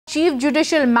Chief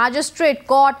Judicial Magistrate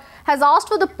Court has asked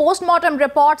for the post-mortem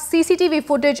report, CCTV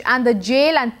footage and the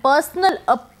jail and personal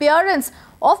appearance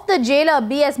of the jailer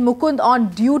B.S. Mukund on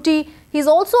duty. He's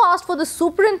also asked for the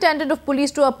Superintendent of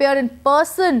Police to appear in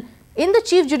person in the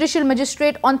Chief Judicial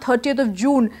Magistrate on 30th of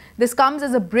June. This comes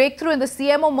as a breakthrough in the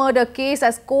CMO murder case,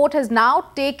 as court has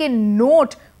now taken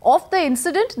note of the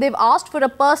incident. They've asked for a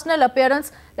personal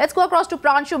appearance. Let's go across to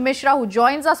Pranshu Mishra, who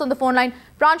joins us on the phone line.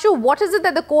 Pranshu, what is it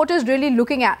that the court is really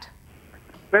looking at?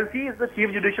 Well, he is the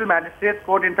Chief Judicial Magistrate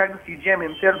Court, in fact the CJM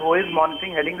himself, who is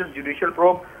monitoring, heading this judicial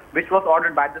probe, which was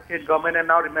ordered by the state government. And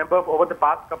now remember, over the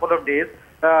past couple of days,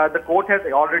 the court has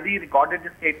already recorded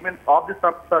the statements of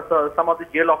some of the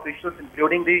jail officials,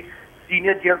 including the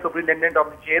senior jail superintendent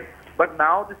of the jail. But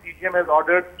now the CJM has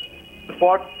ordered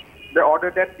the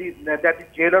order that the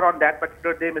jailer on that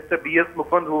particular day, Mr. B.S.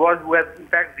 Mukund, who has in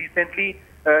fact recently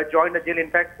joined the jail. In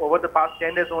fact, over the past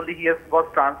 10 days only, he was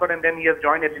transferred and then he has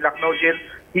joined at the Lucknow jail.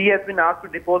 He has been asked to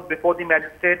depose before the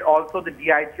magistrate. Also, the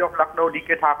DIG of Lucknow,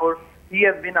 D.K. Thakur, he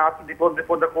has been asked to depose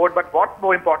before the court. But what's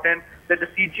more important, that the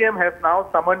CJM has now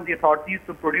summoned the authorities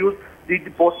to produce the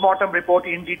post-mortem report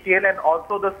in detail and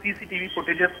also the CCTV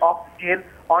footages of the jail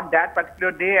on that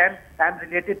particular day and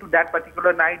related to that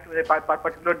particular night,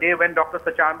 particular day when Dr.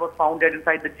 Sachan was found dead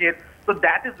inside the jail. So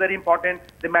that is very important.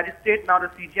 The magistrate, now the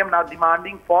CJM, now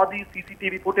demanding for the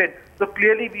CCTV footage. So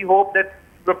clearly we hope that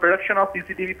the production of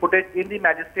CCTV footage in the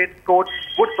magistrate's court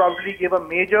would probably give a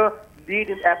major lead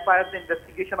in as far as the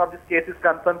investigation of this case is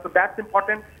concerned. So that's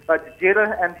important. The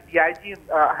jailer and the DIG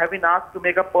have been asked to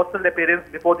make a personal appearance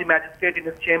before the magistrate in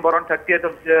his chamber on 30th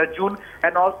of June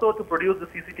and also to produce the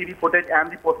CCTV footage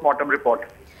and the post-mortem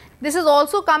report. This is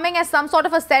also coming as some sort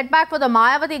of a setback for the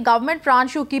Mayawati government,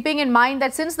 Pranshu, keeping in mind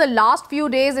that since the last few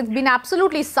days it's been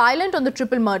absolutely silent on the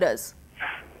triple murders.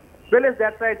 Well, yes,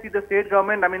 that's right. See, the state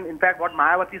government, in fact, what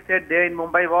Mayawati said there in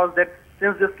Mumbai was that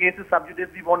since this case is sub judice,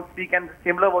 we won't speak, and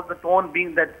similar was the tone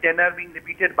tenor being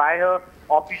repeated by her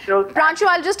officials. Pranshu,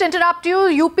 I'll just interrupt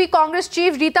you. UP Congress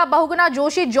Chief Rita Bahuguna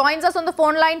Joshi joins us on the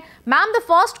phone line. Ma'am, the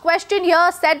first question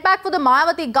here, setback for the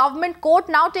Mayawati government, court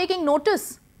now taking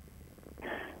notice.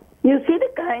 You see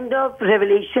the kind of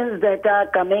revelations that are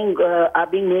coming, are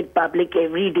being made public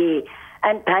every day.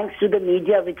 And thanks to the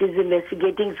media, which is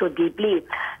investigating so deeply.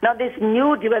 Now, this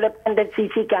new development that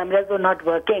CC cameras were not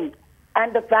working,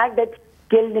 and the fact that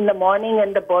killed in the morning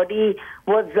and the body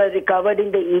was recovered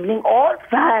in the evening, all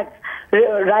facts,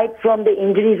 right from the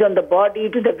injuries on the body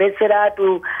to the viscera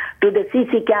to the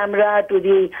CC camera to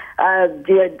the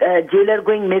jailer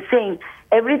going missing,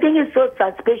 everything is so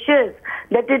suspicious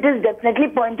that it is definitely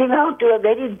pointing out to a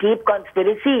very deep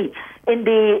conspiracy in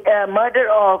the murder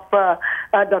of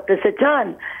Dr.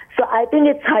 Sachan. So I think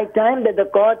it's high time that the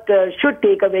court should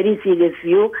take a very serious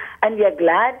view, and we are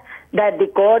glad that the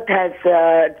court has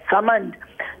summoned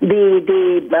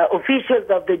the officials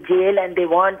of the jail, and they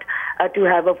want to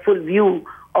have a full view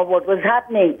of what was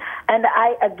happening. And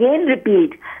I again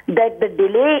repeat that the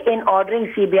delay in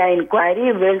ordering CBI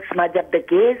inquiry will smudge up the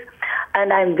case,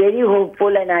 and I'm very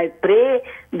hopeful and I pray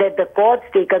that the courts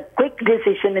take a quick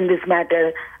decision in this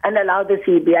matter and allow the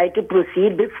CBI to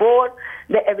proceed before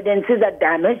the evidences are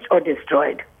damaged or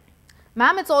destroyed.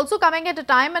 Ma'am, it's also coming at a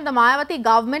time when the Mayawati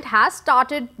government has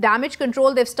started damage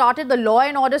control. They've started the law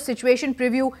and order situation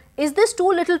preview. Is this too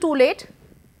little too late?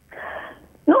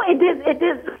 No, it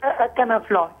is a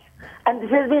camouflage. And this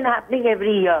has been happening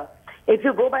every year. If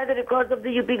you go by the records of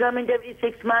the UP government, every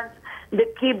 6 months, they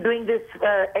keep doing this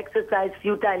exercise,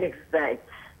 futile exercise.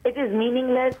 It is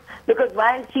meaningless because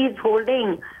while she is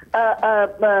holding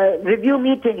a review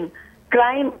meeting,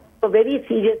 crime of a very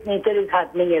serious nature is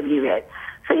happening everywhere.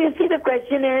 So you see, the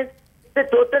question is the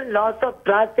total loss of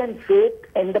trust and faith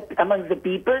amongst the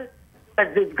people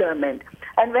as this government.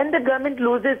 And when the government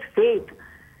loses faith,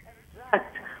 trust,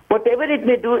 whatever it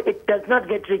may do, it does not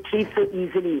get retrieved so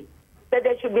easily. That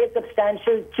there should be a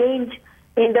substantial change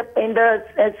in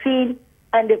the scene,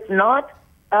 and if not,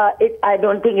 I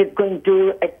don't think it's going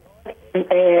to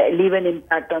leave an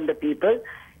impact on the people.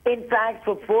 In fact,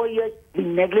 for 4 years, she's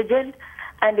been negligent,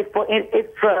 and if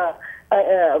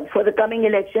for the coming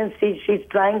elections, she's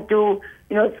trying to,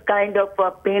 kind of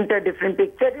paint a different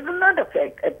picture, it will not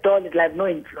affect at all. It will have no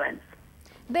influence.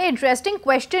 The interesting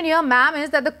question here, ma'am,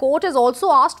 is that the court has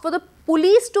also asked for the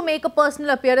police to make a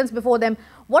personal appearance before them.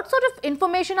 What sort of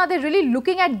information are they really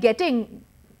looking at getting?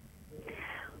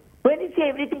 When you say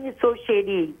everything is so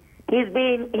shady,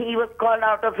 he was called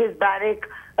out of his barrack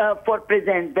for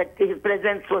presence, that his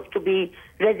presence was to be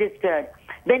registered.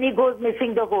 Then he goes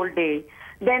missing the whole day.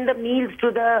 Then the meals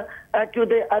to the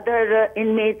other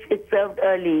inmates is served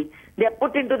early. They are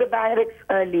put into the barracks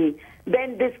early.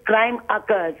 then this crime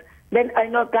occurs. Then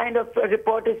kind of a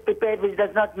report is prepared which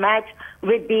does not match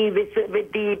with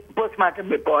the postmortem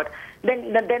report.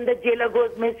 Then the jailer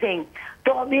goes missing.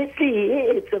 So obviously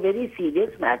it's a very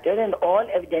serious matter, and all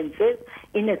evidences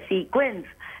in a sequence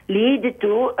lead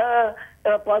to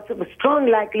a possible strong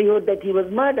likelihood that he was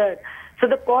murdered. So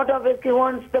the court obviously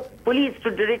wants the police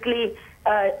to directly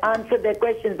answer their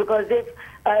questions, because if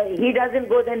he doesn't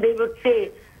go, then they would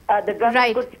say the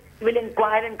government will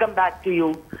inquire and come back to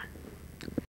you.